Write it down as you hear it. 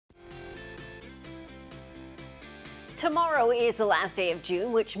Tomorrow is the last day of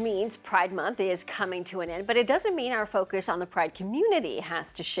June, which means Pride Month is coming to an end, but it doesn't mean our focus on the Pride community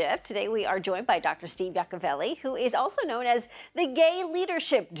has to shift. Today we are joined by Dr. Steve Yacovelli, who is also known as the Gay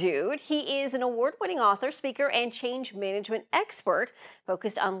Leadership Dude. He is an award-winning author, speaker, and change management expert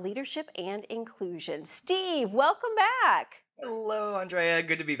focused on leadership and inclusion. Steve, welcome back. Hello, Andrea.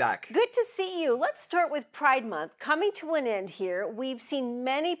 Good to be back. Good to see you. Let's start with Pride Month. Coming to an end here, we've seen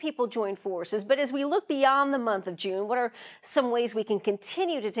many people join forces, but as we look beyond the month of June, what are some ways we can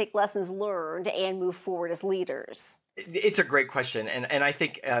continue to take lessons learned and move forward as leaders? It's a great question, and I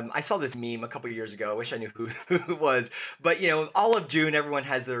think I saw this meme a couple of years ago. I wish I knew who it was, but all of June, everyone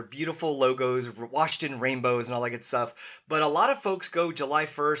has their beautiful logos washed in rainbows and all that good stuff. But a lot of folks go July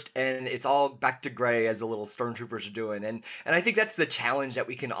 1st, and it's all back to gray, as the little stormtroopers are doing. And I think that's the challenge that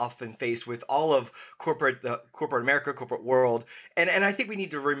we can often face with all of corporate America, corporate world. And I think we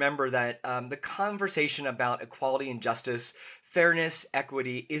need to remember that the conversation about equality and justice, fairness,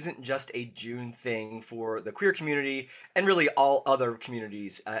 equity isn't just a June thing for the queer community and really all other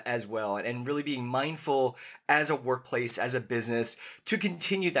communities as well. And really being mindful as a workplace, as a business, to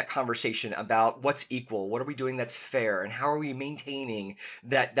continue that conversation about what's equal, what are we doing that's fair, and how are we maintaining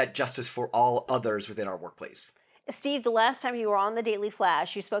that justice for all others within our workplace. Steve, the last time you were on the Daily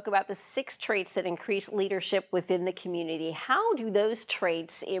Flash, you spoke about the 6 traits that increase leadership within the community. How do those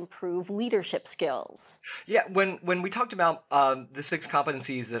traits improve leadership skills? Yeah, when we talked about the 6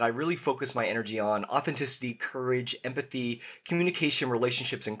 competencies that I really focus my energy on, authenticity, courage, empathy, communication,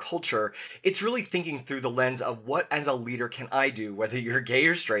 relationships, and culture, it's really thinking through the lens of what as a leader can I do, whether you're gay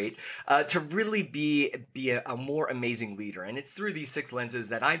or straight, to really be a more amazing leader. And it's through these 6 lenses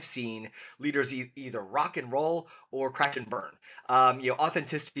that I've seen leaders either rock and roll or crash and burn.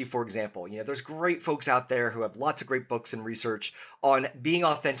 Authenticity, for example. There's great folks out there who have lots of great books and research on being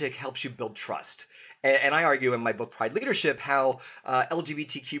authentic helps you build trust. And I argue in my book, Pride Leadership, how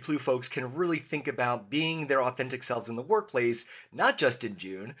LGBTQ+ folks can really think about being their authentic selves in the workplace, not just in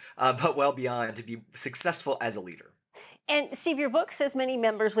June, but well beyond, to be successful as a leader. And Steve, your book says many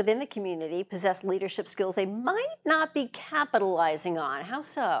members within the community possess leadership skills they might not be capitalizing on. How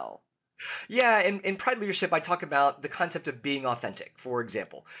so? Yeah, in Pride Leadership, I talk about the concept of being authentic, for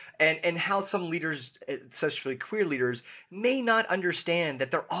example, and how some leaders, especially queer leaders, may not understand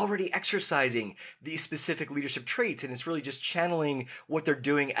that they're already exercising these specific leadership traits, and it's really just channeling what they're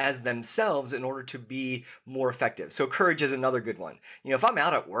doing as themselves in order to be more effective. So courage is another good one. If I'm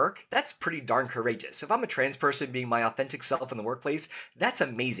out at work, that's pretty darn courageous. If I'm a trans person being my authentic self in the workplace, that's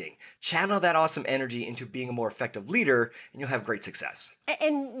amazing. Channel that awesome energy into being a more effective leader, and you'll have great success.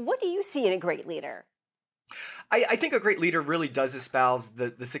 And what do you see in a great leader? I think a great leader really does espouse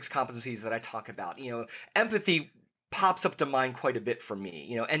the 6 competencies that I talk about. Empathy pops up to mind quite a bit for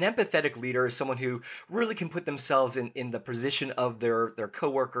me. An empathetic leader is someone who really can put themselves in the position of their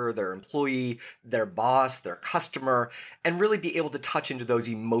coworker, their employee, their boss, their customer, and really be able to touch into those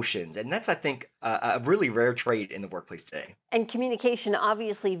emotions. And that's, I think, a really rare trait in the workplace today. And communication,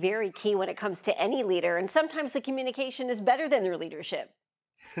 obviously very key when it comes to any leader. And sometimes the communication is better than their leadership.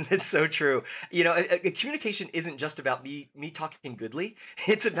 That's so true. Communication isn't just about me talking goodly.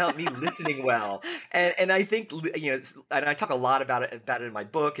 It's about me listening well. And I think, and I talk a lot about it in my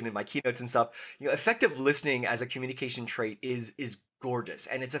book and in my keynotes and stuff. Effective listening as a communication trait is gorgeous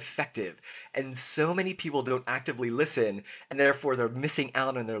and it's effective. And so many people don't actively listen, and therefore they're missing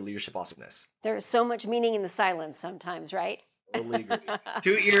out on their leadership awesomeness. There's so much meaning in the silence sometimes, right? Totally agree.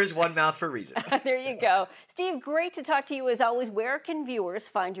 2 ears, 1 mouth for a reason. There you go. Steve, great to talk to you as always. Where can viewers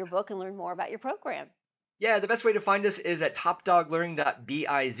find your book and learn more about your program? Yeah, the best way to find us is at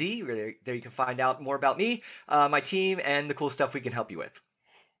topdoglearning.biz. There you can find out more about me, my team, and the cool stuff we can help you with.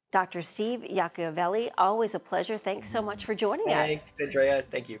 Dr. Steve Yacovelli, always a pleasure. Thanks so much for joining us. Thanks, Andrea.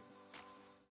 Thank you.